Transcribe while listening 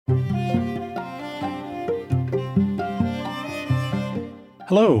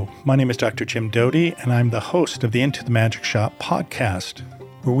Hello, my name is Dr. Jim Doty, and I'm the host of the Into the Magic Shop podcast,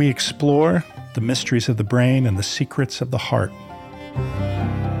 where we explore the mysteries of the brain and the secrets of the heart.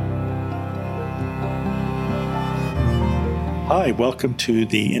 Hi, welcome to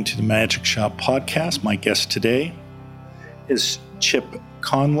the Into the Magic Shop podcast. My guest today is Chip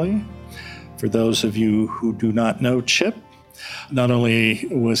Conley. For those of you who do not know Chip, not only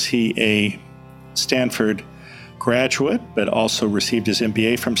was he a Stanford graduate, but also received his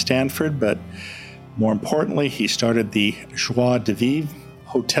MBA from Stanford, but more importantly, he started the Joie de Vivre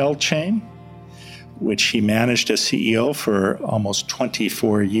hotel chain, which he managed as CEO for almost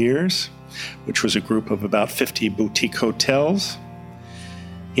 24 years, which was a group of about 50 boutique hotels.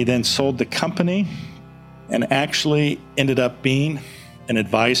 He then sold the company and actually ended up being an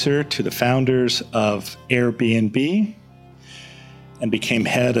advisor to the founders of Airbnb and became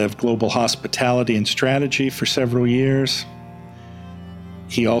head of global hospitality and strategy for several years.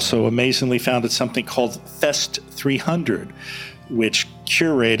 He also amazingly founded something called Fest 300, which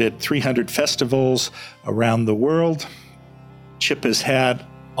curated 300 festivals around the world. Chip has had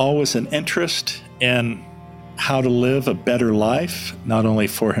always an interest in how to live a better life, not only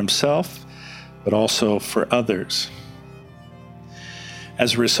for himself, but also for others.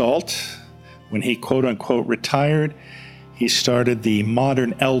 As a result, when he quote-unquote retired, he started the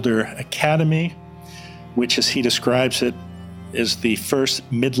Modern Elder Academy, which, as he describes it, is the first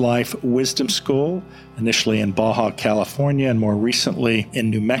midlife wisdom school, initially in Baja, California, and more recently in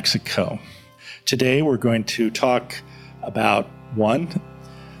New Mexico. Today, we're going to talk about, one,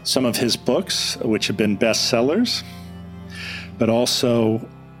 some of his books, which have been bestsellers, but also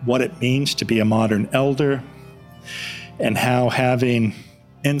what it means to be a modern elder and how having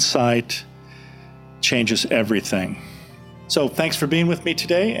insight changes everything. So thanks for being with me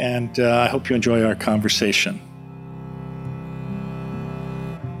today, and I hope you enjoy our conversation.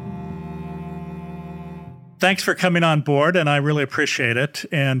 Thanks for coming on board, and I really appreciate it.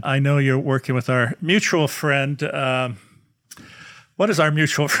 And I know you're working with our mutual friend. What is our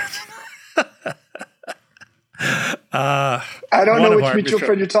mutual friend? I don't know which mutual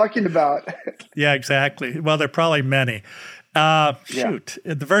friend you're talking about. Yeah, exactly. Well, there are probably many. The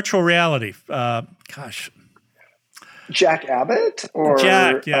virtual reality. Jack Abbott or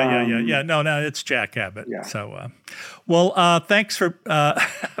Jack? Yeah. No, it's Jack Abbott. Yeah. So, thanks for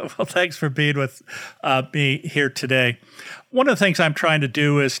being with me here today. One of the things I'm trying to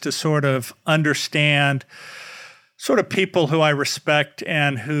do is to sort of understand sort of people who I respect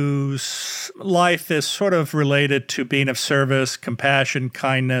and whose life is sort of related to being of service, compassion,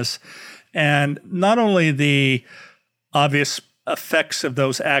 kindness, and not only the obvious effects of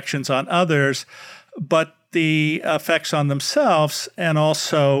those actions on others, but the effects on themselves, and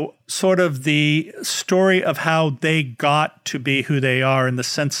also sort of the story of how they got to be who they are, in the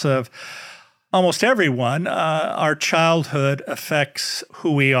sense of almost everyone, our childhood affects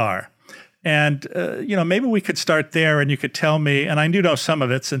who we are. And, maybe we could start there, and you could tell me, and I do know some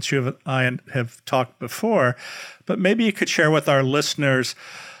of it since I have talked before, but maybe you could share with our listeners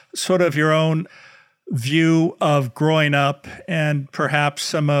sort of your own view of growing up and perhaps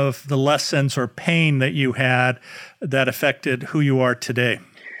some of the lessons or pain that you had that affected who you are today.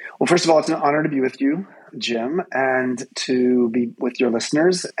 Well, first of all, it's an honor to be with you, Jim, and to be with your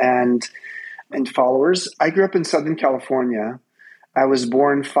listeners and followers. I grew up in Southern California. I was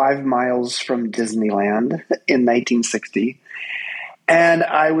born 5 miles from Disneyland in 1960, and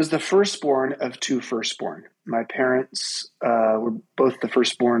I was the firstborn of 2 firstborn. My parents were both the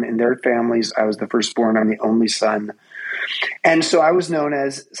firstborn in their families. I was the firstborn. I'm the only son. And so I was known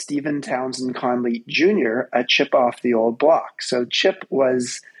as Stephen Townsend Conley Jr., a chip off the old block. So Chip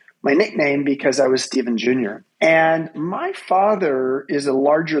was my nickname because I was Stephen Jr. And my father is a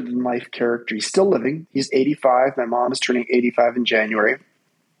larger-than-life character. He's still living. He's 85. My mom is turning 85 in January.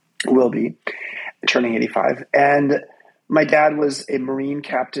 Will be turning 85. And my dad was a Marine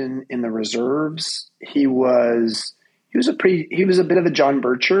captain in the reserves. He was a bit of a John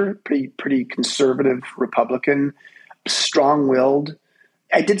Bircher, pretty conservative Republican, strong-willed.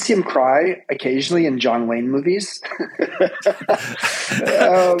 I did see him cry occasionally in John Wayne movies. That's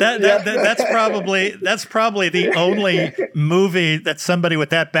probably the only movie that somebody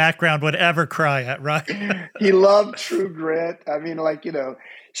with that background would ever cry at, right? He loved True Grit. I mean,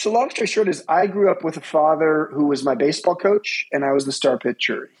 so long story short is I grew up with a father who was my baseball coach, and I was the star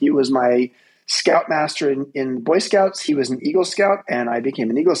pitcher. He was my scoutmaster in Boy Scouts. He was an Eagle Scout, and I became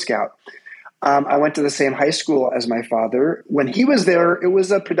an Eagle Scout. I went to the same high school as my father. When he was there, it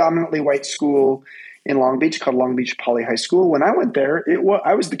was a predominantly white school in Long Beach called Long Beach Poly High School. When I went there,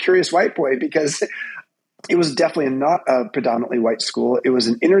 I was the curious white boy because It was definitely not a predominantly white school. It was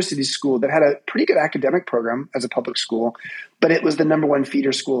an inner city school that had a pretty good academic program as a public school, but it was the number one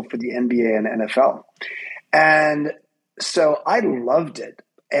feeder school for the NBA and NFL. And so I loved it.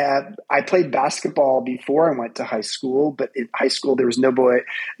 And I played basketball before I went to high school, but in high school there was no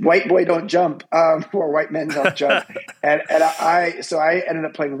white boy don't jump, or white men don't jump. So I ended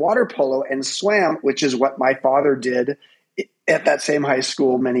up playing water polo and swam, which is what my father did at that same high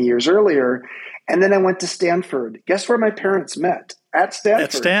school many years earlier. And then I went to Stanford. Guess where my parents met? At Stanford.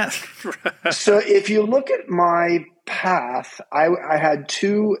 At Stanford. So if you look at my path, I had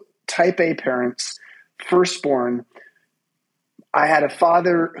two type A parents, firstborn. I had a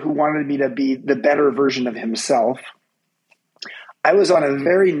father who wanted me to be the better version of himself. I was on a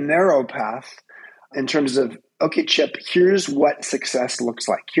very narrow path in terms of, okay, Chip, here's what success looks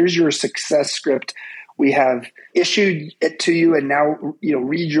like. Here's your success script. We have issued it to you, and now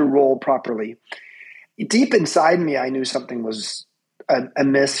read your role properly. Deep inside me, I knew something was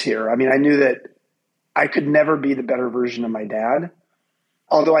amiss here. I mean, I knew that I could never be the better version of my dad.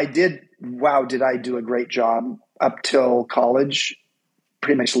 Although I did I do a great job up till college,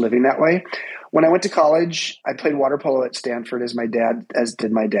 pretty much living that way. When I went to college, I played water polo at Stanford as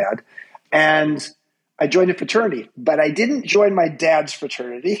did my dad. And I joined a fraternity, but I didn't join my dad's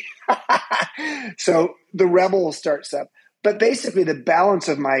fraternity. So the rebel starts up. But basically the balance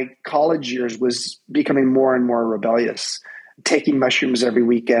of my college years was becoming more and more rebellious, taking mushrooms every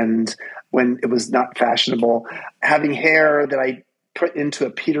weekend when it was not fashionable, having hair that I put into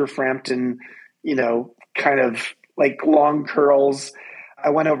a Peter Frampton, kind of like long curls. I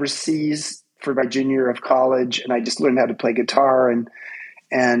went overseas for my junior year of college, and I just learned how to play guitar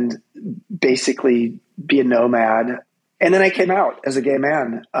and basically be a nomad. And then I came out as a gay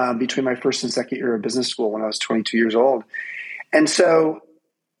man between my first and second year of business school when I was 22 years old. And so,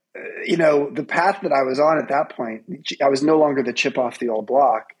 the path that I was on at that point, I was no longer the chip off the old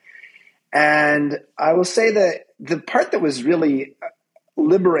block. And I will say that the part that was really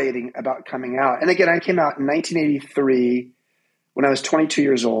liberating about coming out, and again, I came out in 1983 when I was 22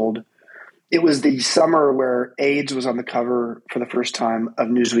 years old. It was the summer where AIDS was on the cover for the first time of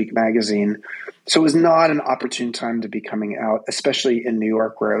Newsweek magazine. So it was not an opportune time to be coming out, especially in New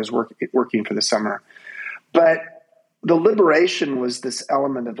York where I was working for the summer. But the liberation was this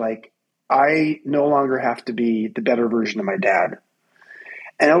element of like, I no longer have to be the better version of my dad.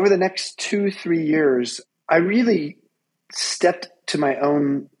 And over the next 2-3 years, I really stepped into my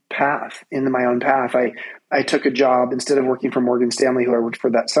own path. I took a job instead of working for Morgan Stanley, who I worked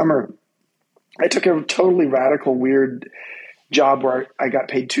for that summer. I took a totally radical, weird job where I got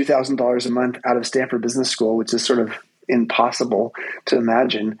paid $2,000 a month out of Stanford Business School, which is sort of impossible to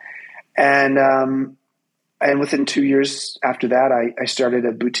imagine. And within 2 years after that, I started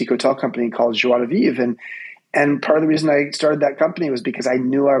a boutique hotel company called Joie de Vivre. And part of the reason I started that company was because I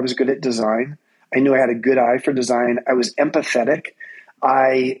knew I was good at design. I knew I had a good eye for design. I was empathetic.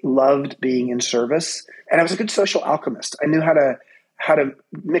 I loved being in service. And I was a good social alchemist. I knew how to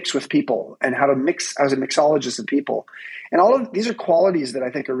mix with people and how to mix. I was a mixologist of people. And all of these are qualities that I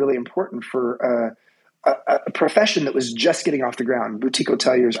think are really important for a profession that was just getting off the ground. Boutique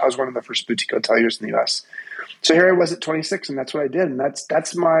hoteliers. I was one of the first boutique hoteliers in the US. So here I was at 26, and that's what I did. And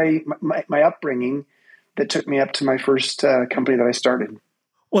that's my upbringing that took me up to my first company that I started.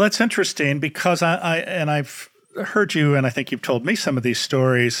 Well, that's interesting because I've heard you, and I think you've told me some of these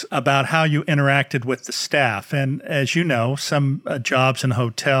stories about how you interacted with the staff. And as you know, some jobs in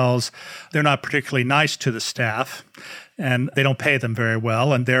hotels, they're not particularly nice to the staff, and they don't pay them very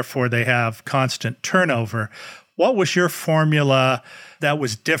well, and therefore they have constant turnover. What was your formula that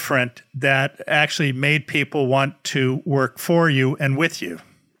was different that actually made people want to work for you and with you?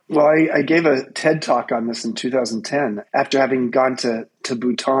 Well, I gave a TED Talk on this in 2010 after having gone to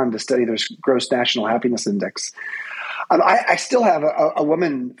Bhutan to study their gross national happiness index. I still have a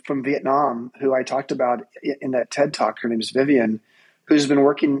woman from Vietnam who I talked about in that TED Talk. Her name is Vivian, who's been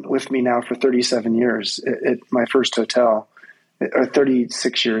working with me now for 37 years at my first hotel, or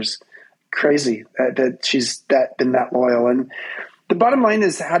 36 years. Crazy that she's been that loyal. And the bottom line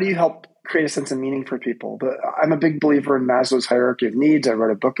is, how do you help create a sense of meaning for people? I'm a big believer in Maslow's hierarchy of needs. I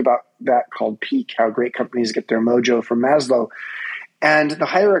wrote a book about that called Peak, How Great Companies Get Their Mojo from Maslow. And the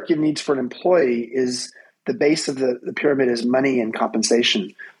hierarchy of needs for an employee is the base of the pyramid is money and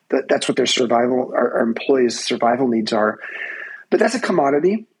compensation. That's what their survival, our employees' survival needs are. But that's a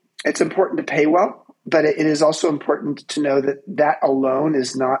commodity. It's important to pay well, but it is also important to know that alone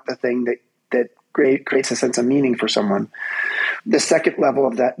is not the thing that creates a sense of meaning for someone. The second level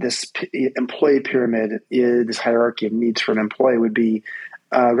of this employee pyramid, this hierarchy of needs for an employee, would be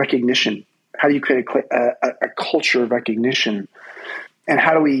recognition. How do you create a culture of recognition? And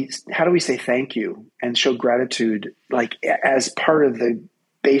how do we say thank you and show gratitude, like as part of the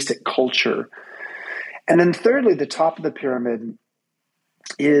basic culture? And then thirdly, the top of the pyramid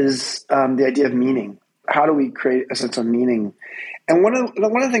is the idea of meaning. How do we create a sense of meaning? And one of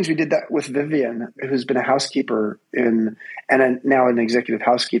the things we did that with Vivian, who's been a housekeeper now an executive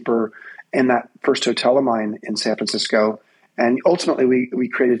housekeeper in that first hotel of mine in San Francisco. And ultimately, we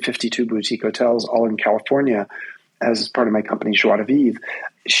created 52 boutique hotels, all in California, as part of my company, Joie de Vivre.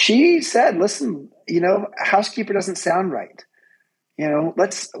 She said, listen, housekeeper doesn't sound right.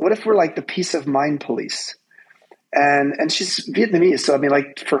 What if we're like the peace of mind police? And she's Vietnamese. So,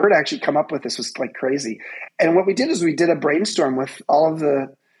 for her to actually come up with this was like crazy. And what we did is we did a brainstorm with all of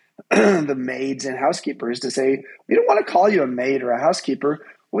the the maids and housekeepers to say, we don't want to call you a maid or a housekeeper.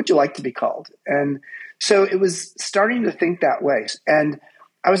 What would you like to be called? And so it was starting to think that way. And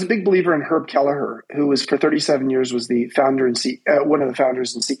I was a big believer in Herb Kelleher, who was for 37 years was the founder and one of the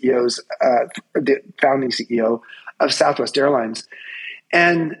founders and CEOs, the founding CEO of Southwest Airlines.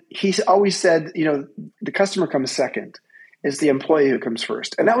 And he always said, the customer comes second. It's the employee who comes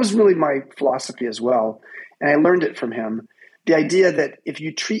first. And that was really my philosophy as well. And I learned it from him. The idea that if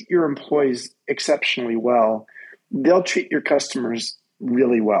you treat your employees exceptionally well, they'll treat your customers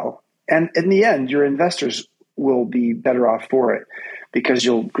really well. And in the end, your investors will be better off for it because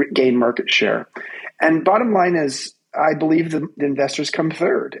you'll gain market share. And bottom line is, I believe the investors come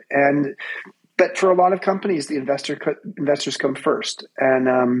third. But for a lot of companies, the investors come first.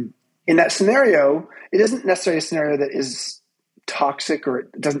 And in that scenario, it isn't necessarily a scenario that is toxic, or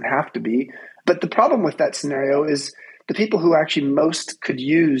it doesn't have to be. But the problem with that scenario is the people who actually most could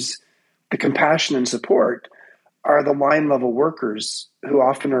use the compassion and support are the line level workers, who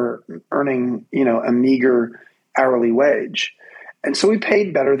often are earning, a meager hourly wage. And so we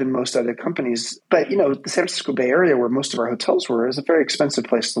paid better than most other companies. But, the San Francisco Bay Area, where most of our hotels were, is a very expensive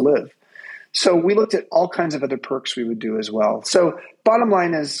place to live. So we looked at all kinds of other perks we would do as well. So bottom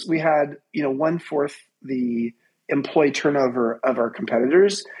line is we had, 1/4 the employee turnover of our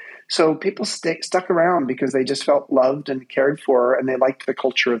competitors. So people stuck around because they just felt loved and cared for, and they liked the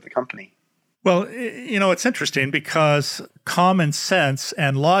culture of the company. Well, it's interesting because common sense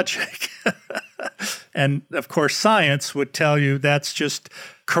and logic and, of course, science would tell you that's just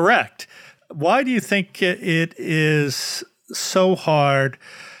correct. Why do you think it is so hard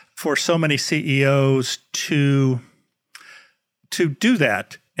for so many CEOs to do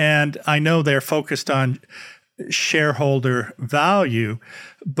that? And I know they're focused on shareholder value,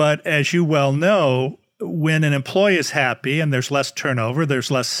 but as you well know, when an employee is happy and there's less turnover, there's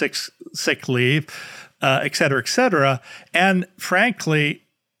less sick leave, et cetera, and frankly,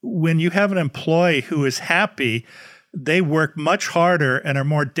 when you have an employee who is happy, they work much harder and are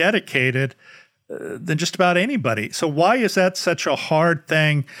more dedicated than just about anybody. So why is that such a hard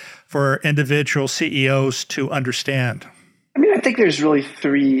thing for individual CEOs to understand? I think there's really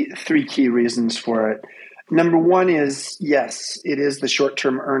three key reasons for it. Number one is, yes, it is the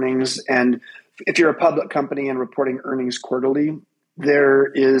short-term earnings. And if you're a public company and reporting earnings quarterly, there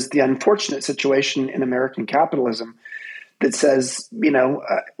is the unfortunate situation in American capitalism that says,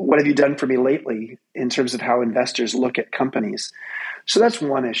 what have you done for me lately in terms of how investors look at companies? So that's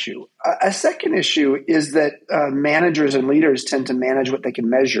one issue. A second issue is that managers and leaders tend to manage what they can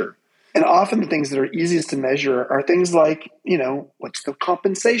measure. And often the things that are easiest to measure are things like, what's the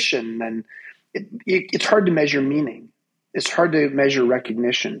compensation? And it's hard to measure meaning. It's hard to measure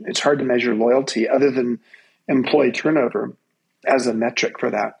recognition. It's hard to measure loyalty other than employee turnover as a metric for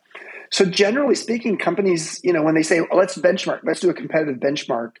that. So generally speaking, companies, when they say, let's do a competitive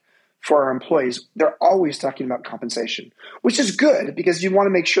benchmark for our employees, they're always talking about compensation, which is good because you want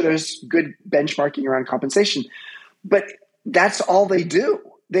to make sure there's good benchmarking around compensation. But that's all they do.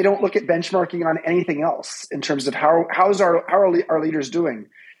 They don't look at benchmarking on anything else in terms of how are our leaders doing.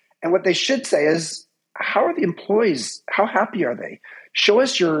 And what they should say is, how are the employees? How happy are they? Show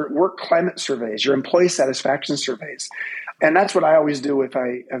us your work climate surveys, your employee satisfaction surveys. And that's what I always do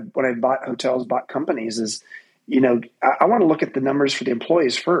when I bought hotels, bought companies is, I want to look at the numbers for the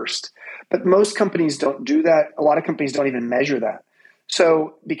employees first. But most companies don't do that. A lot of companies don't even measure that.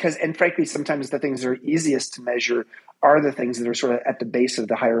 So and frankly, sometimes the things that are easiest to measure are the things that are sort of at the base of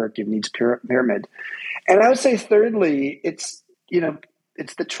the hierarchy of needs pyramid. And I would say thirdly, it's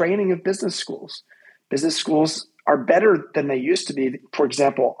the training of business schools. Business schools are better than they used to be. For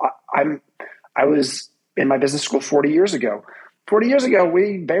example, I was in my business school 40 years ago. 40 years ago,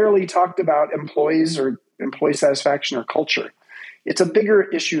 we barely talked about employees or employee satisfaction or culture. It's a bigger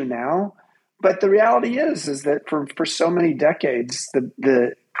issue now, but the reality is that for so many decades,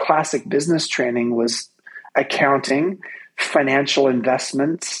 the classic business training was accounting, financial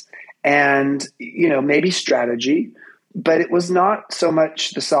investments, and maybe strategy, but it was not so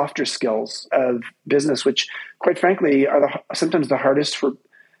much the softer skills of business, which, quite frankly, are sometimes the hardest for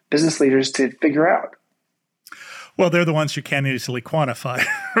business leaders to figure out. Well, they're the ones you can't easily quantify,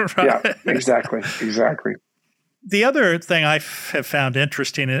 right? Yeah, exactly. The other thing I have found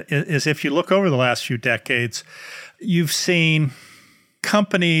interesting is if you look over the last few decades, you've seen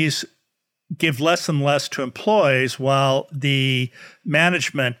companies give less and less to employees while the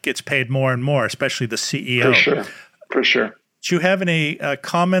management gets paid more and more, especially the CEO. For sure. Do you have any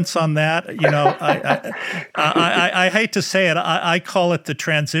comments on that? I hate to say it. I call it the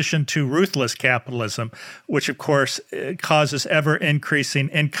transition to ruthless capitalism, which of course causes ever increasing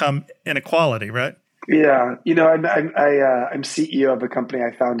income inequality, right? Yeah, I'm CEO of a company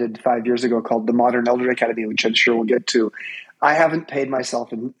I founded 5 years ago called the Modern Elder Academy, which I'm sure we'll get to. I haven't paid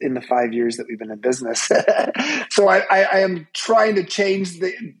myself in the 5 years that we've been in business. So I am trying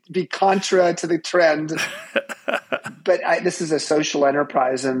to be contra to the trend. But this is a social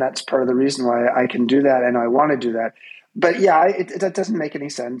enterprise, and that's part of the reason why I can do that and I want to do that. But yeah, that doesn't make any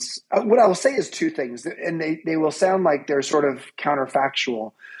sense. What I will say is two things, and they will sound like they're sort of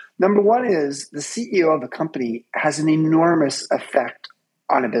counterfactual. Number one is the CEO of a company has an enormous effect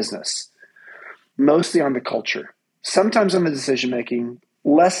on a business, mostly on the culture, sometimes on the decision-making,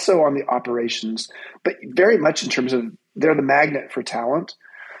 less so on the operations, but very much in terms of they're the magnet for talent.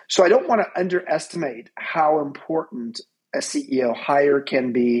 So I don't want to underestimate how important a CEO hire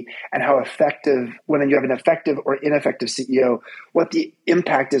can be and how effective, when you have an effective or ineffective CEO, what the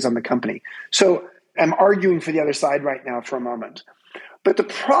impact is on the company. So I'm arguing for the other side right now for a moment. But the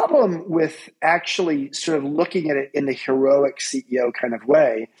problem with actually sort of looking at it in the heroic CEO kind of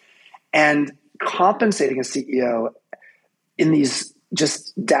way and compensating a CEO in these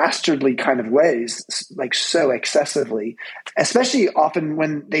just dastardly kind of ways, like so excessively, especially often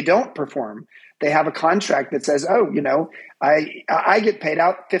when they don't perform. They have a contract that says, I get paid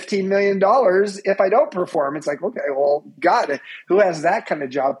out $15 million if I don't perform. It's like, okay, well, God, who has that kind of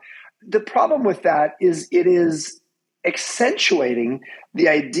job? The problem with that is it is accentuating the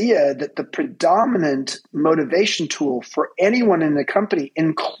idea that the predominant motivation tool for anyone in the company,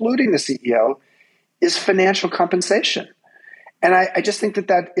 including the CEO, is financial compensation. And I just think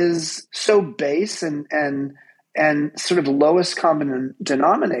that is so base and sort of lowest common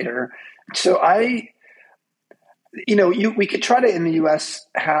denominator. So we could try to, in the U.S.,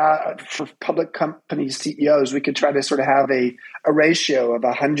 for public company CEOs, we could try to sort of have a ratio of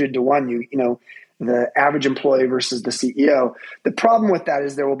 100 to 1, the average employee versus the CEO. The problem with that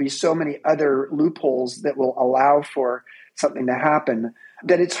is there will be so many other loopholes that will allow for something to happen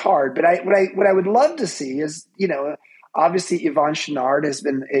that it's hard. But what I would love to see is, obviously Yvon Chouinard has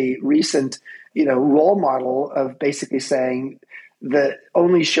been a recent, role model of basically saying the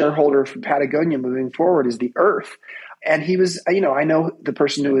only shareholder for Patagonia moving forward is the earth. And he was, I know the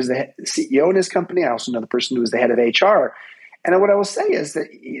person who was the CEO in his company. I also know the person who was the head of HR. And what I will say is that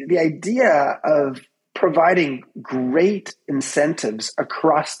the idea of providing great incentives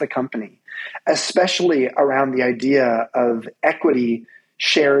across the company, especially around the idea of equity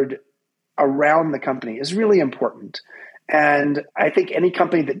shared around the company, is really important. And I think any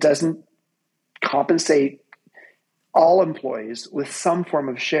company that doesn't compensate all employees with some form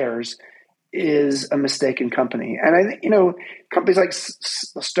of shares is a mistaken company. And I think, companies like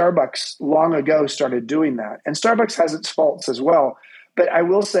Starbucks long ago started doing that. And Starbucks has its faults as well. But I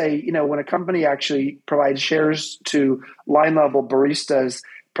will say, when a company actually provides shares to line level baristas,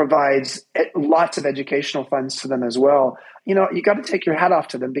 provides lots of educational funds to them as well, you got to take your hat off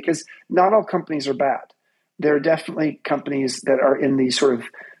to them, because not all companies are bad. There are definitely companies that are in the sort of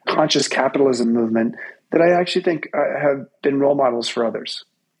conscious capitalism movement that I actually think have been role models for others.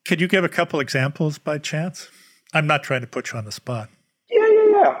 Could you give a couple examples by chance? I'm not trying to put you on the spot.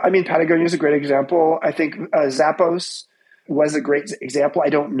 Yeah. I mean, Patagonia is a great example. I think Zappos was a great example. I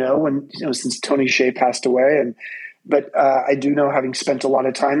don't know when, since Tony Hsieh passed away, but I do know, having spent a lot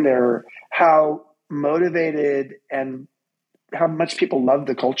of time there, how motivated and how much people love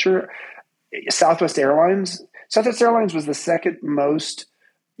the culture. Southwest Airlines was the second most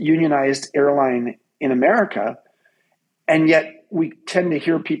unionized airline in America. And yet we tend to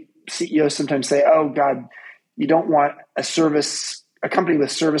hear CEOs sometimes say, oh God, you don't want a company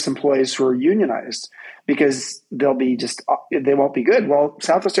with service employees who are unionized, because they won't be good. Well,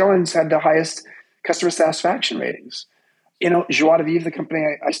 Southwest Airlines had the highest customer satisfaction ratings. Joie de Vivre, the company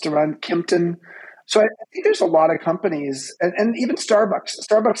I used to run, Kimpton. So I think there's a lot of companies, and even Starbucks.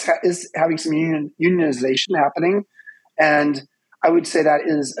 Starbucks is having some unionization happening. And I would say that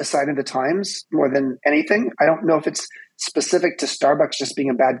is a sign of the times more than anything. I don't know if it's specific to Starbucks just being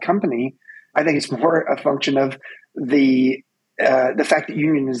a bad company. I think it's more a function of the fact that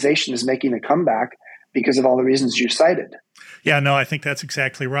unionization is making a comeback because of all the reasons you cited. Yeah, no, I think that's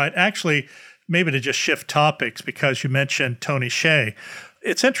exactly right. Actually, maybe to just shift topics, because you mentioned Tony Hsieh.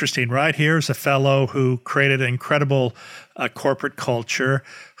 It's interesting, right? Here's a fellow who created an incredible corporate culture,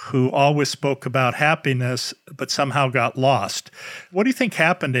 who always spoke about happiness, but somehow got lost. What do you think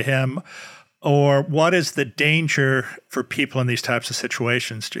happened to him? Or what is the danger for people in these types of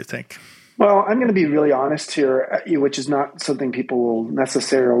situations, do you think? Well, I'm going to be really honest here, which is not something people will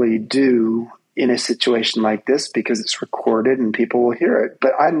necessarily do in a situation like this because it's recorded and people will hear it.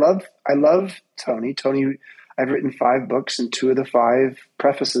 But I love Tony. Tony, I've written 5 books, and 2 of the 5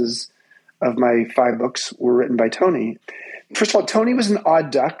 prefaces of my 5 books were written by Tony. First of all, Tony was an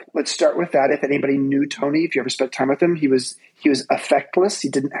odd duck. Let's start with that. If anybody knew Tony, if you ever spent time with him, he was affectless. He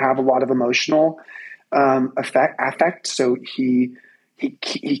didn't have a lot of emotional affect. So he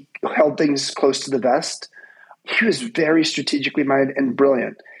held things close to the vest. He was very strategically minded and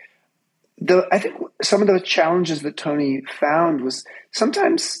brilliant. I think some of the challenges that Tony found was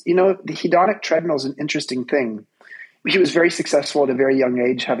sometimes, the hedonic treadmill is an interesting thing. He was very successful at a very young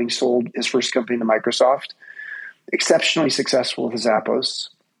age, having sold his first company to Microsoft, exceptionally successful with Zappos,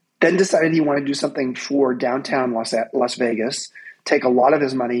 then decided he wanted to do something for downtown Las Vegas, take a lot of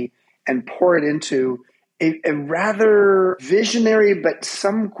his money and pour it into a rather visionary but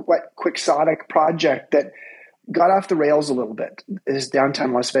somewhat quixotic project that got off the rails a little bit, his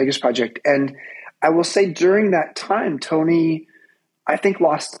downtown Las Vegas project. And I will say during that time, Tony, I think,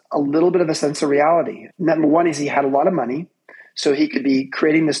 lost a little bit of a sense of reality. Number one is he had a lot of money, so he could be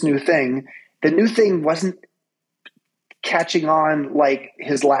creating this new thing. The new thing wasn't catching on like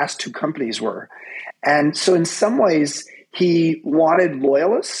his last 2 companies were. And so in some ways, he wanted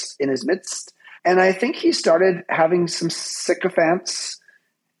loyalists in his midst. And I think he started having some sycophants,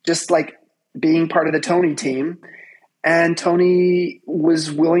 just like being part of the Tony team. And Tony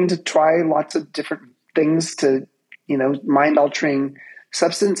was willing to try lots of different things to, mind-altering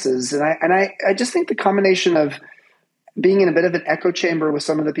substances. And I just think the combination of being in a bit of an echo chamber with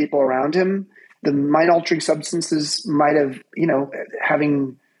some of the people around him, the mind-altering substances might have,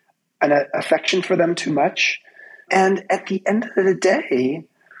 having an affection for them too much. And at the end of the day,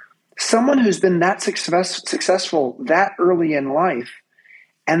 someone who's been that successful that early in life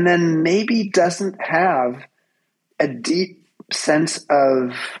and then maybe doesn't have a deep sense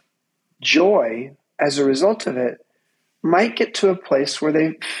of joy as a result of it might get to a place where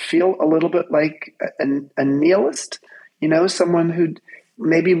they feel a little bit like a nihilist, someone who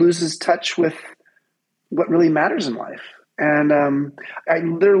maybe loses touch with what really matters in life. And I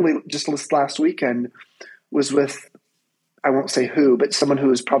literally just last weekend was with, I won't say who, but someone who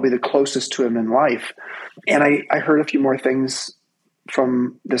was probably the closest to him in life. And I heard a few more things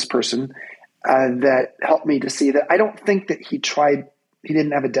from this person that helped me to see that I don't think that he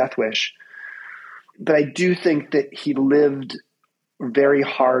didn't have a death wish, but I do think that he lived very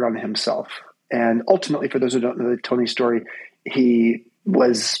hard on himself. And ultimately, for those who don't know the Tony story, he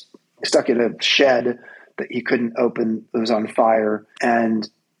was stuck in a shed that he couldn't open. It was on fire, and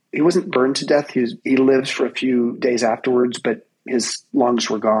he wasn't burned to death. He lived for a few days afterwards, but his lungs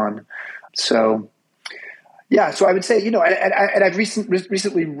were gone. So, yeah. So I would say, and I've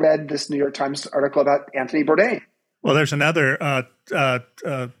recently read this New York Times article about Anthony Bourdain. Well, there's another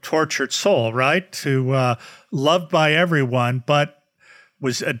tortured soul, right? Who loved by everyone, but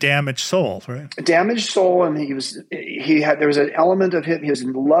was a damaged soul, right? A damaged soul, and there was an element of him. He was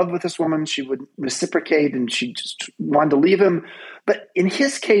in love with this woman. She would reciprocate, and she just wanted to leave him. But in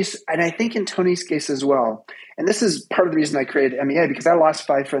his case, and I think in Tony's case as well, and this is part of the reason I created MEA, because I lost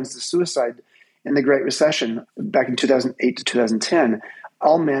 5 friends to suicide in the Great Recession back in 2008 to 2010.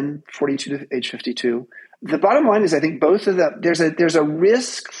 All men, 42 to age 52. The bottom line is, I think both of them, there's a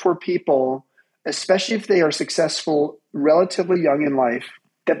risk for people, especially if they are successful relatively young in life,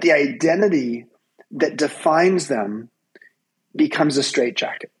 that the identity that defines them becomes a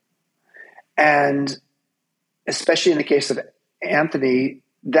straitjacket. And especially in the case of Anthony,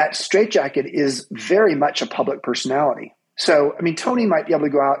 that straitjacket is very much a public personality. So, Tony might be able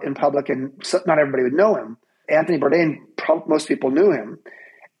to go out in public and not everybody would know him. Anthony Bourdain, most people knew him.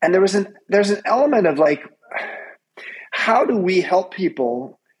 And there's an element of like, how do we help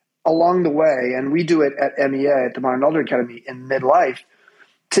people along the way? And we do it at MEA, at the Modern Elder Academy, in midlife,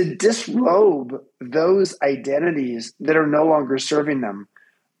 to disrobe those identities that are no longer serving them.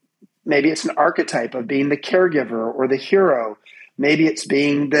 Maybe it's an archetype of being the caregiver or the hero. Maybe it's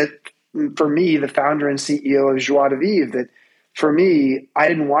being for me, the founder and CEO of Joie de Vivre, that For me, I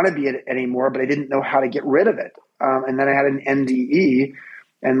didn't want to be it anymore, but I didn't know how to get rid of it. And then I had an NDE,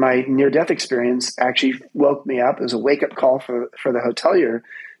 and my near-death experience actually woke me up. It was a wake-up call for the hotelier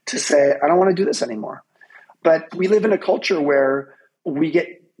to say, I don't want to do this anymore. But we live in a culture where we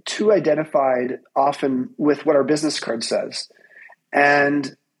get too identified often with what our business card says.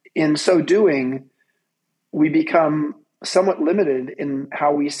 And in so doing, we become somewhat limited in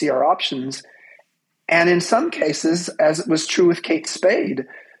how we see our options. And in some cases, as it was true with Kate Spade,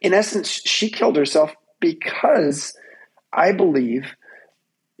 in essence, she killed herself because I believe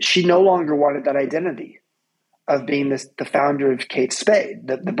she no longer wanted that identity of being the founder of Kate Spade,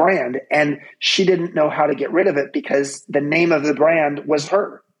 the brand. And she didn't know how to get rid of it because the name of the brand was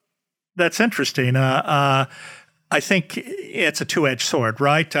her. That's interesting. I think it's a two-edged sword,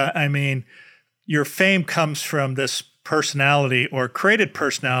 right? I mean, your fame comes from this personality or created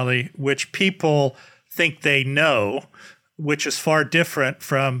personality, which people think they know, which is far different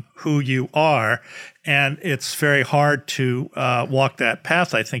from who you are. And it's very hard to walk that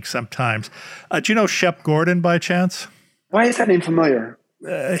path, I think, sometimes. Do you know Shep Gordon by chance? Why is that name familiar?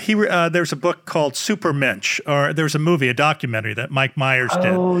 There's a book called Supermensch, or there's a movie, a documentary that Mike Myers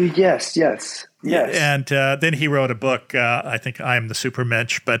did. Oh, yes. And then he wrote a book, I think I Am the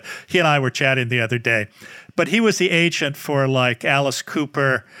Supermensch, but he and I were chatting the other day. But he was the agent for like Alice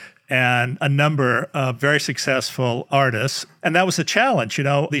Cooper and a number of very successful artists. And that was a challenge. You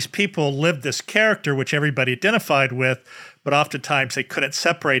know, these people lived this character which everybody identified with, but oftentimes they couldn't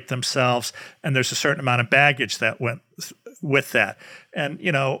separate themselves. And there's a certain amount of baggage that went with that. And,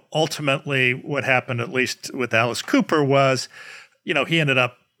 you know, ultimately what happened, at least with Alice Cooper, was, you know, he ended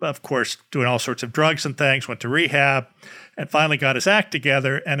up, of course, doing all sorts of drugs and things, went to rehab, and finally got his act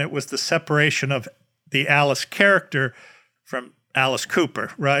together. And it was the separation of the Alice character from Alice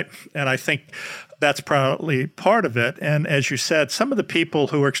Cooper, right? And I think that's probably part of it. And as you said, some of the people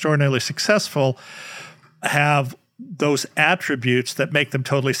who are extraordinarily successful have those attributes that make them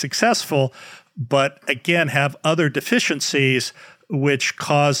totally successful, but again, have other deficiencies which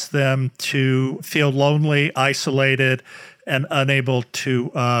cause them to feel lonely, isolated, and unable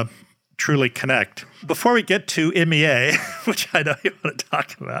to truly connect. Before we get to MEA, which I know you want to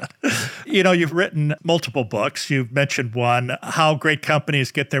talk about, you know, you've written multiple books. You've mentioned one, How Great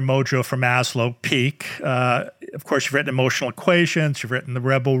Companies Get Their Mojo from Maslow Peak. Of course, you've written Emotional Equations. You've written The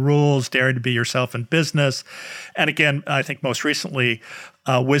Rebel Rules, Daring to Be Yourself in Business. And again, I think most recently,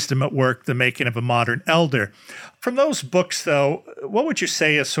 Wisdom at Work, The Making of a Modern Elder. From those books, though, what would you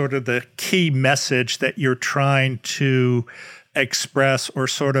say is sort of the key message that you're trying to express, or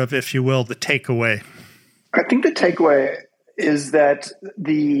sort of, if you will, the takeaway? I think the takeaway is that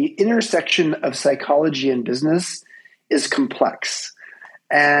the intersection of psychology and business is complex.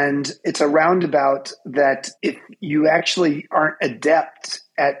 And it's a roundabout that if you actually aren't adept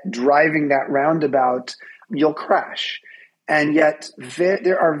at driving that roundabout, you'll crash. And yet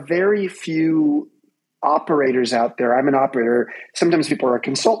there are very few operators out there. I'm an operator. Sometimes people are a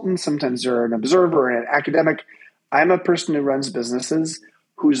consultant. Sometimes they're an observer and an academic. I'm a person who runs businesses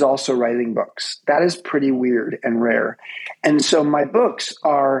who's also writing books. That is pretty weird and rare. And so my books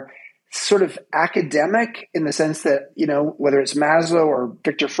are sort of academic in the sense that, you know, whether it's Maslow or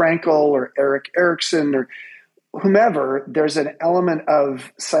Viktor Frankl or Erik Erikson or whomever, there's an element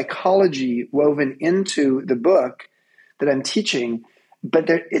of psychology woven into the book that I'm teaching, but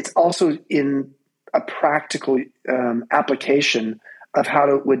it's also in a practical application of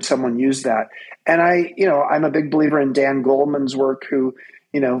would someone use that. And I'm a big believer in Dan Goleman's work, who,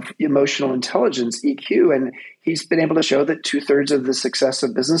 you know, emotional intelligence, EQ, and he's been able to show that 2/3 of the success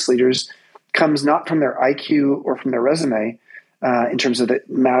of business leaders comes not from their IQ or from their resume in terms of the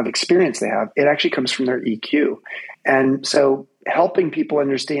amount of experience they have. It actually comes from their EQ. And so helping people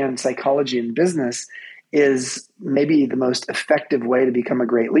understand psychology in business is maybe the most effective way to become a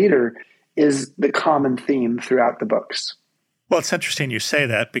great leader, is the common theme throughout the books. Well, it's interesting you say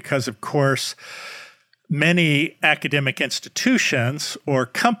that because, of course, many academic institutions or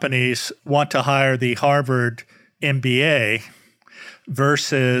companies want to hire the Harvard MBA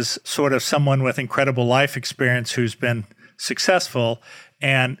versus sort of someone with incredible life experience who's been successful,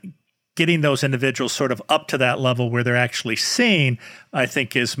 and getting those individuals sort of up to that level where they're actually seen, I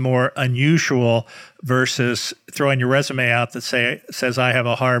think, is more unusual versus throwing your resume out that says I have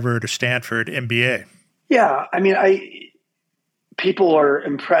a Harvard or Stanford MBA. Yeah, I mean, people are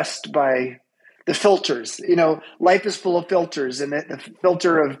impressed by the filters. You know, life is full of filters, and the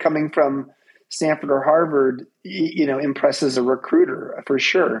filter of coming from Stanford or Harvard, you know, impresses a recruiter for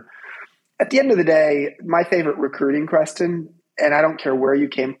sure. At the end of the day, my favorite recruiting question, and I don't care where you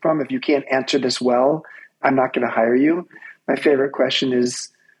came from, if you can't answer this well, I'm not going to hire you. my favorite question is,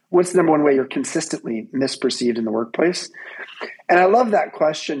 what's the number one way you're consistently misperceived in the workplace? And I love that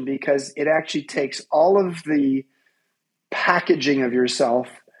question because it actually takes all of the packaging of yourself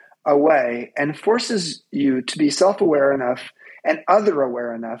away and forces you to be self-aware enough and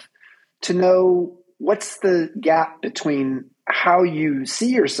other-aware enough to know what's the gap between how you see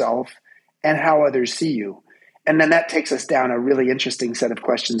yourself and how others see you. And then that takes us down a really interesting set of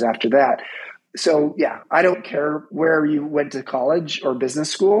questions after that. So yeah, I don't care where you went to college or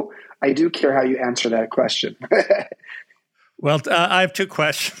business school. I do care how you answer that question. Well, I have two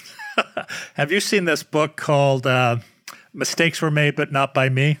questions. Have you seen this book called Mistakes Were Made, But Not By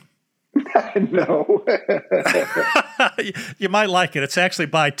Me? No. You might like it. It's actually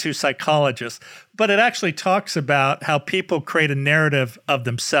by two psychologists, but it actually talks about how people create a narrative of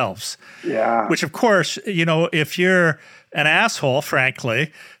themselves. Yeah. Which, of course, if you're an asshole,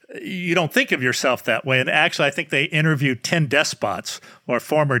 frankly, you don't think of yourself that way. And actually, I think they interviewed 10 despots or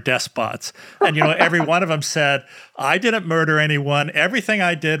former despots. And, every one of them said, I didn't murder anyone. Everything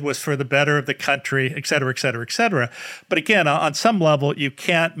I did was for the better of the country, et cetera, et cetera, et cetera. But again, on some level, you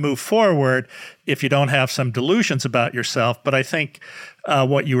can't move forward if you don't have some delusions about yourself. But I think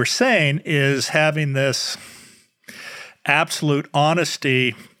what you were saying is having this absolute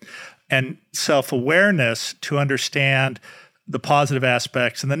honesty and self-awareness to understand the positive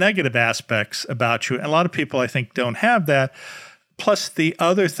aspects and the negative aspects about you. And a lot of people, I think, don't have that. Plus, the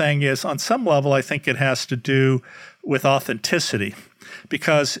other thing is, on some level, I think it has to do with authenticity.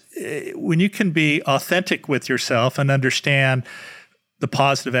 Because when you can be authentic with yourself and understand the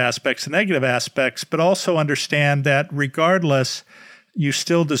positive aspects and negative aspects, but also understand that regardless, you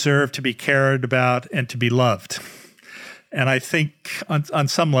still deserve to be cared about and to be loved. And I think on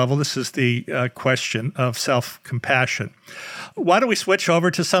some level, this is the question of self-compassion. Why don't we switch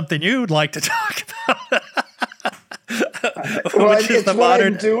over to something you'd like to talk about? It's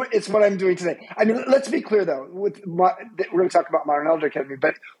what I'm doing today. I mean, let's be clear, though. We're going to talk about Modern Elder Academy,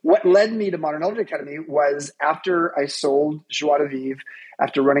 but what led me to Modern Elder Academy was after I sold Joie de Vivre,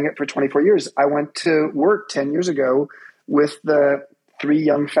 after running it for 24 years, I went to work 10 years ago with the 3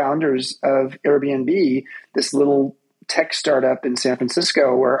 young founders of Airbnb, this little tech startup in San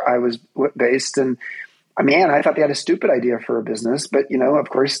Francisco where I was based. And man, I thought they had a stupid idea for a business, but of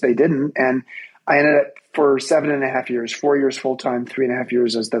course they didn't. And I ended up for 7.5 years, 4 years full-time, 3.5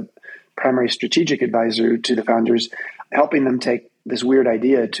 years as the primary strategic advisor to the founders, helping them take this weird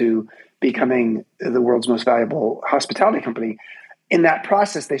idea to becoming the world's most valuable hospitality company. In that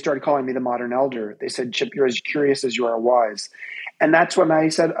process, they started calling me the Modern Elder. They said, Chip, you're as curious as you are wise. And that's when I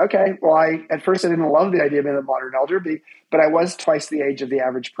said, okay, well, at first I didn't love the idea of being a modern elder, but I was twice the age of the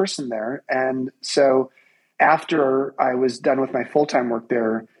average person there. And so after I was done with my full-time work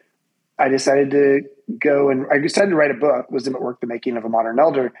there, I decided to write a book, Wisdom at Work, The Making of a Modern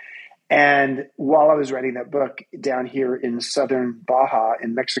Elder. And while I was writing that book down here in southern Baja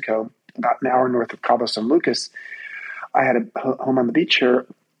in Mexico, about an hour north of Cabo San Lucas, I had a home on the beach here.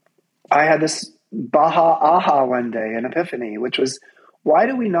 I had this Baja aha one day, an epiphany, which was, why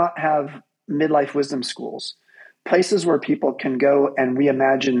do we not have midlife wisdom schools, places where people can go and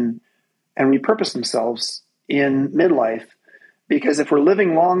reimagine and repurpose themselves in midlife? Because if we're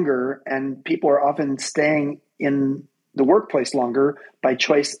living longer and people are often staying in the workplace longer by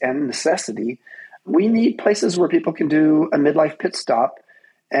choice and necessity, we need places where people can do a midlife pit stop.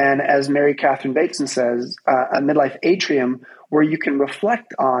 And as Mary Catherine Bateson says, a midlife atrium where you can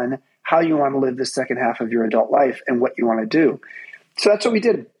reflect on how you want to live the second half of your adult life and what you want to do. So that's what we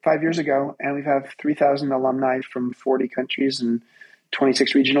did 5 years ago. And we have 3,000 alumni from 40 countries and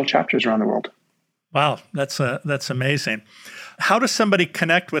 26 regional chapters around the world. Wow, that's amazing. How does somebody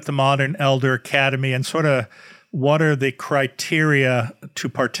connect with the Modern Elder Academy, and sort of what are the criteria to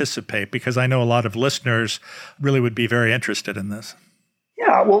participate? Because I know a lot of listeners really would be very interested in this.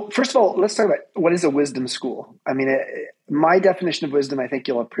 Yeah, well, first of all, let's talk about what is a wisdom school. I mean, my definition of wisdom, I think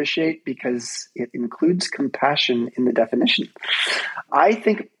you'll appreciate because it includes compassion in the definition. I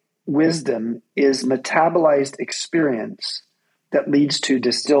think wisdom is metabolized experience that leads to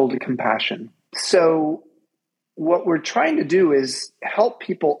distilled compassion. So what we're trying to do is help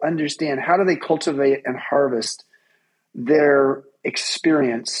people understand how do they cultivate and harvest their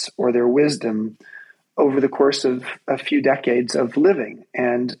experience or their wisdom over the course of a few decades of living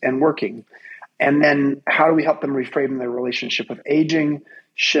and working. And then how do we help them reframe their relationship with aging,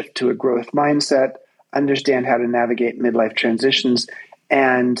 shift to a growth mindset, understand how to navigate midlife transitions,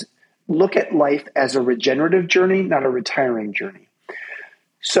 and look at life as a regenerative journey, not a retiring journey.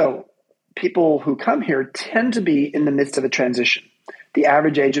 So people who come here tend to be in the midst of a transition. The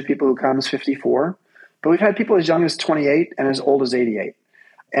average age of people who come is 54, but we've had people as young as 28 and as old as 88.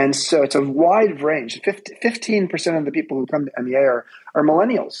 And so it's a wide range. 15% of the people who come to MEA are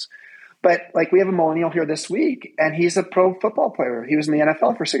millennials. But like we have a millennial here this week, and he's a pro football player. He was in the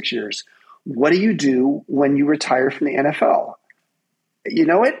NFL for 6 years. What do you do when you retire from the NFL? You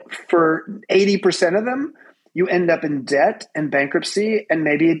know it, for 80% of them, you end up in debt and bankruptcy and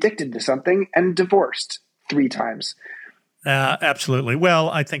maybe addicted to something and divorced 3 times. Absolutely. Well,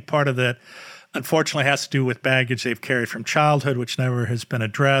 I think part of that, unfortunately, has to do with baggage they've carried from childhood, which never has been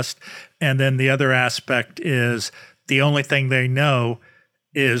addressed. And then the other aspect is the only thing they know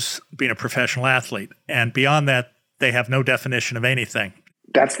is being a professional athlete. And beyond that, they have no definition of anything.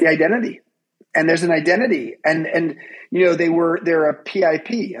 That's the identity. And there's an identity. And you know, they're a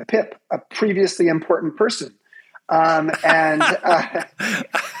PIP, a previously important person. And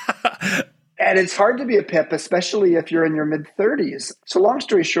it's hard to be a PIP, especially if you're in your mid-30s. So long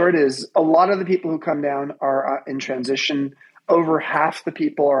story short is a lot of the people who come down are in transition. Over half the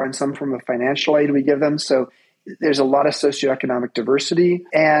people are on some form of financial aid we give them. So there's a lot of socioeconomic diversity.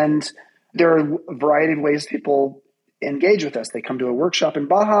 And there are a variety of ways people engage with us. They come to a workshop in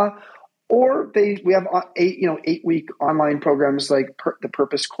Baja, or we have 8-week online programs like the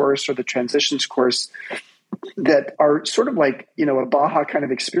Purpose course or the Transitions course that are sort of like, a Baja kind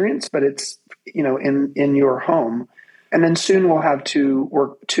of experience, but it's, in your home. And then soon we'll have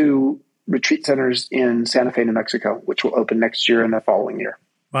two retreat centers in Santa Fe, New Mexico, which will open next year and the following year.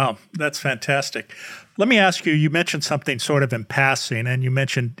 Wow, that's fantastic. Let me ask you, you mentioned something sort of in passing, and you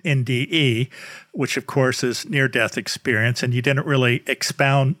mentioned NDE, which of course is near-death experience, and you didn't really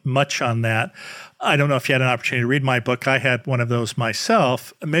expound much on that. I don't know if you had an opportunity to read my book. I had one of those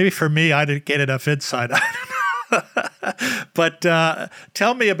myself. Maybe for me, I didn't get enough insight. I don't know. But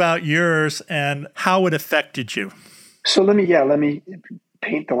tell me about yours and how it affected you. So let me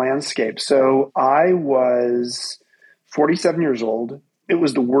paint the landscape. So I was 47 years old. It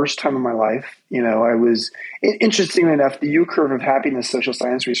was the worst time of my life. I was, interestingly enough, the U curve of happiness social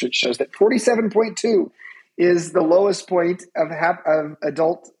science research shows that 47.2 is the lowest point of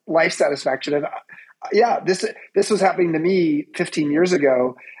adult life satisfaction. And this was happening to me 15 years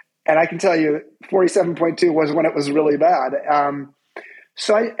ago. And I can tell you 47.2 was when it was really bad.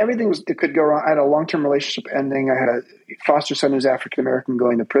 Everything that could go wrong. I had a long-term relationship ending. I had a foster son who's African-American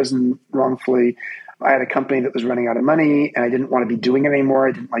going to prison wrongfully. I had a company that was running out of money and I didn't want to be doing it anymore.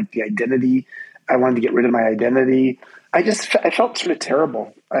 I didn't like the identity. I wanted to get rid of my identity. I felt sort of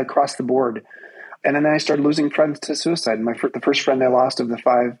terrible across the board. And then I started losing friends to suicide. And the first friend I lost of the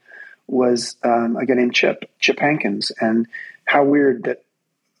 5 was a guy named Chip Hankins. And how weird that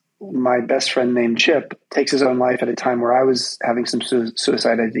my best friend named Chip takes his own life at a time where I was having some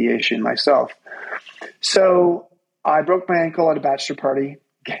suicide ideation myself. So I broke my ankle at a bachelor party.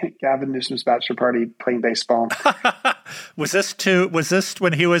 Gavin Newsom's bachelor party playing baseball. Was this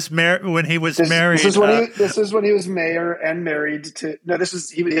when he was married? This is when he was mayor and married to. No, this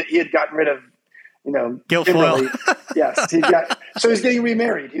was he had gotten rid of, Guilfoyle. Yes, so he's getting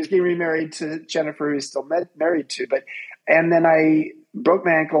remarried. He was getting remarried to Jennifer, who he's still married to. And then I broke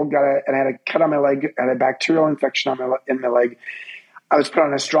my ankle, and I had a cut on my leg, had a bacterial infection in my leg. I was put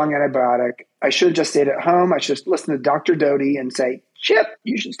on a strong antibiotic. I should have just stayed at home. I should have listened to Dr. Doty and say, Chip,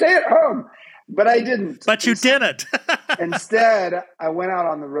 you should stay at home. But I didn't. But you didn't. Instead, I went out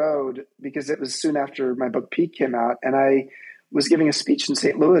on the road because it was soon after my book Peak came out. And I was giving a speech in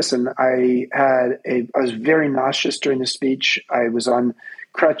St. Louis, and I was very nauseous during the speech. I was on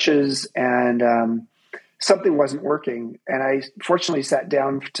crutches, and something wasn't working. And I fortunately sat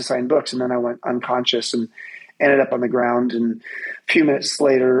down to sign books, and then I went unconscious and ended up on the ground. And a few minutes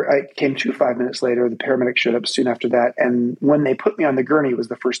later, I came to 5 minutes later, the paramedic showed up soon after that. And when they put me on the gurney, it was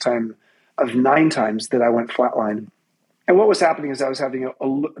the first time of 9 times that I went flatline. And what was happening is I was having an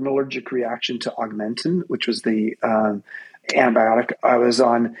allergic reaction to Augmentin, which was the antibiotic I was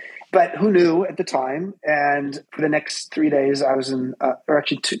on. But who knew at the time? And for the next 3 days, I was in, or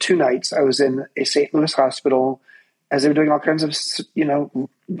actually two nights, I was in a St. Louis hospital as they were doing all kinds of,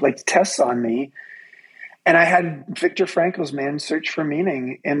 tests on me. And I had Viktor Frankl's Man's Search for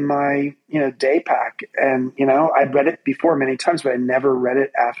Meaning in my, day pack. And, I'd read it before many times, but I never read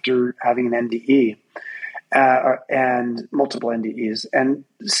it after having an NDE and multiple NDEs. And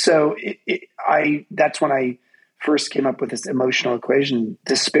so that's when I first came up with this emotional equation: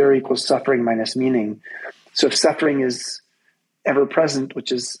 despair equals suffering minus meaning. So if suffering is ever present,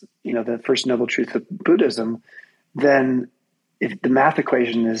 which is, the first noble truth of Buddhism, then if the math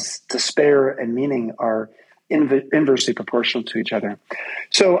equation is despair and meaning are inversely proportional to each other.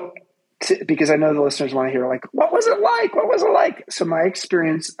 So because I know the listeners want to hear, like, what was it like? What was it like? So my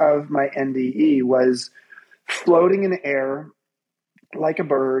experience of my NDE was floating in the air like a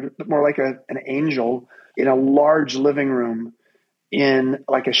bird, but more like an angel in a large living room in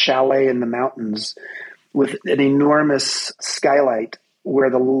like a chalet in the mountains with an enormous skylight where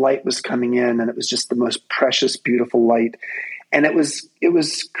the light was coming in, and it was just the most precious, beautiful light. And it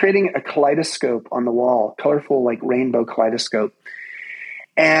was creating a kaleidoscope on the wall, colorful, like rainbow kaleidoscope.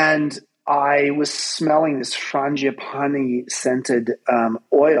 And I was smelling this frangipani scented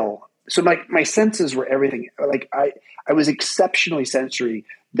oil. So my senses were everything. Like I was exceptionally sensory.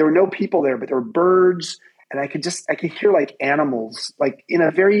 There were no people there, but there were birds, and I could hear like animals, like in a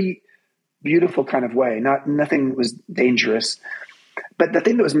very beautiful kind of way. Nothing was dangerous. But the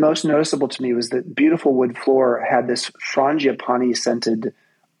thing that was most noticeable to me was that beautiful wood floor had this frangipani scented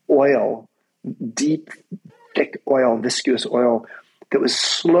oil, deep, thick oil, viscous oil that was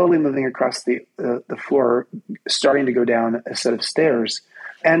slowly moving across the floor, starting to go down a set of stairs.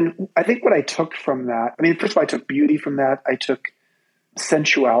 And I think what I took from that, I mean, first of all, I took beauty from that. I took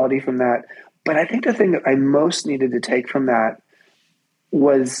sensuality from that. But I think the thing that I most needed to take from that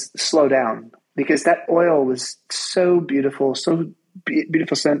was slow down, because that oil was so beautiful,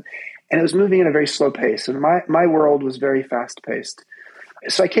 beautiful scent, and it was moving at a very slow pace. And my world was very fast paced.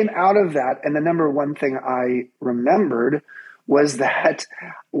 So I came out of that, and the number one thing I remembered was that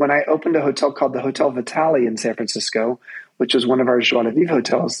when I opened a hotel called the Hotel Vitale in San Francisco, which was one of our Joie de Vivre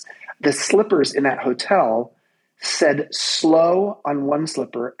hotels, the slippers in that hotel said slow on one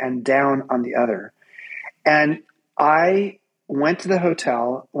slipper and down on the other. And I went to the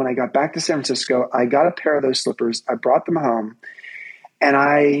hotel. When I got back to San Francisco, I got a pair of those slippers. I brought them home, and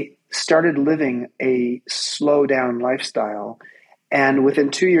I started living a slow down lifestyle. And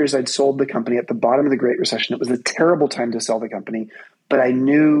within 2 years, I'd sold the company at the bottom of the Great Recession. It was a terrible time to sell the company, but I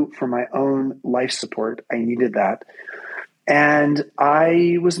knew for my own life support, I needed that. And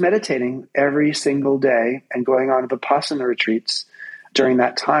I was meditating every single day and going on Vipassana retreats during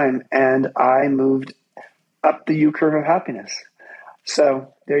that time. And I moved up the U curve of happiness.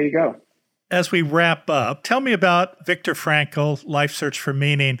 So there you go. As we wrap up, tell me about Viktor Frankl, Life Search for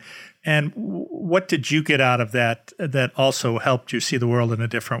Meaning, and what did you get out of that also helped you see the world in a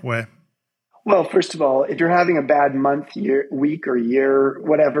different way? Well, first of all, if you're having a bad month, week, or year,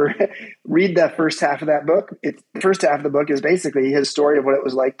 whatever, read the first half of that book. The first half of the book is basically his story of what it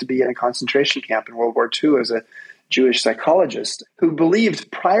was like to be in a concentration camp in World War II as a Jewish psychologist who believed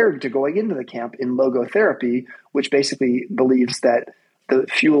prior to going into the camp in logotherapy, which basically believes that the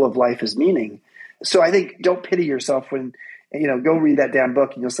fuel of life is meaning. So I think don't pity yourself when, go read that damn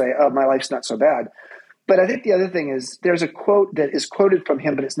book and you'll say, oh, my life's not so bad. But I think the other thing is there's a quote that is quoted from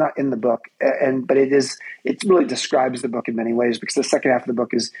him, but it's not in the book. But it really describes the book in many ways, because the second half of the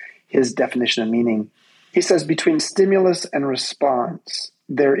book is his definition of meaning. He says, between stimulus and response,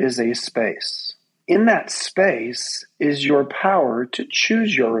 there is a space. In that space is your power to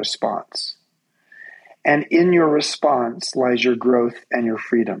choose your response. And in your response lies your growth and your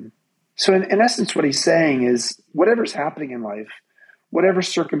freedom. So in essence, what he's saying is whatever's happening in life, whatever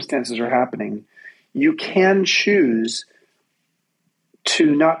circumstances are happening, you can choose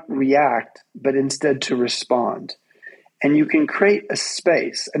to not react, but instead to respond. And you can create a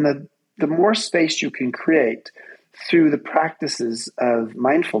space. And the more space you can create through the practices of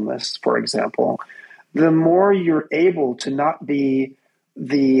mindfulness, for example, the more you're able to not be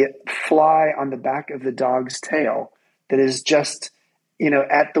the fly on the back of the dog's tail that is just,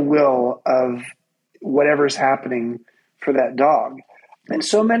 at the will of whatever's happening for that dog. And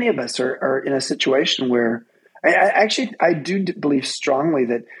so many of us are in a situation where I do believe strongly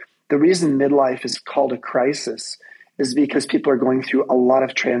that the reason midlife is called a crisis is because people are going through a lot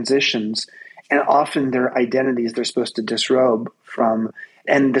of transitions, and often their identities they're supposed to disrobe from.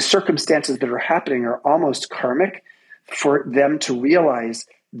 And the circumstances that are happening are almost karmic for them to realize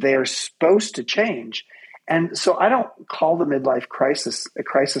they're supposed to change. And so I don't call the midlife crisis a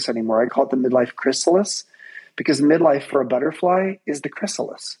crisis anymore. I call it the midlife chrysalis, because midlife for a butterfly is the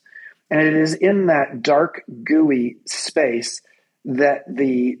chrysalis. And it is in that dark, gooey space that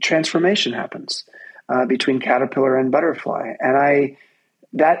the transformation happens between caterpillar and butterfly. And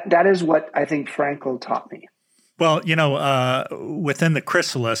that is what I think Frankl taught me. Well, within the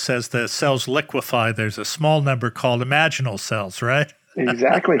chrysalis, as the cells liquefy, there's a small number called imaginal cells, right?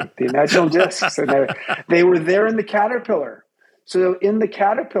 Exactly. The imaginal discs. And they were there in the caterpillar. So in the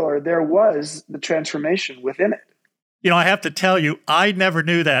caterpillar, there was the transformation within it. I have to tell you, I never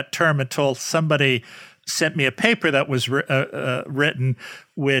knew that term until somebody sent me a paper that was written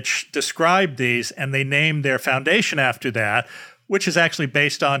which described these, and they named their foundation after that, which is actually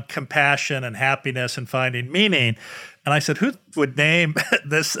based on compassion and happiness and finding meaning. And I said, who would name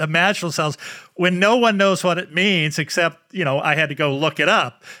this imaginal selves when no one knows what it means except, I had to go look it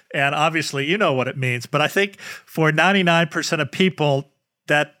up. And obviously, you know what it means. But I think for 99% of people,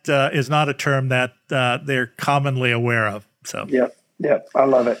 that is not a term that they're commonly aware of. So, Yep. I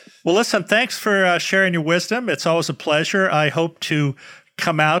love it. Well, listen, thanks for sharing your wisdom. It's always a pleasure. I hope to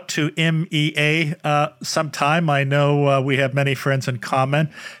come out to MEA sometime. I know we have many friends in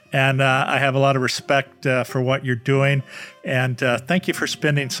common, and I have a lot of respect for what you're doing. And thank you for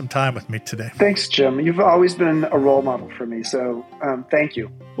spending some time with me today. Thanks, Jim. You've always been a role model for me, so thank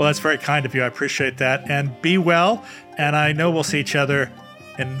you. Well, that's very kind of you. I appreciate that. And be well, and I know we'll see each other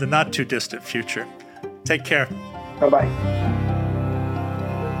in the not-too-distant future. Take care. Bye-bye.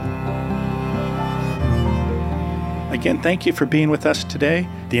 Again, thank you for being with us today.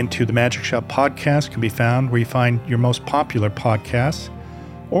 The Into the Magic Shop podcast can be found where you find your most popular podcasts,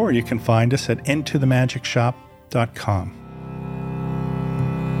 or you can find us at intothemagicshop.com.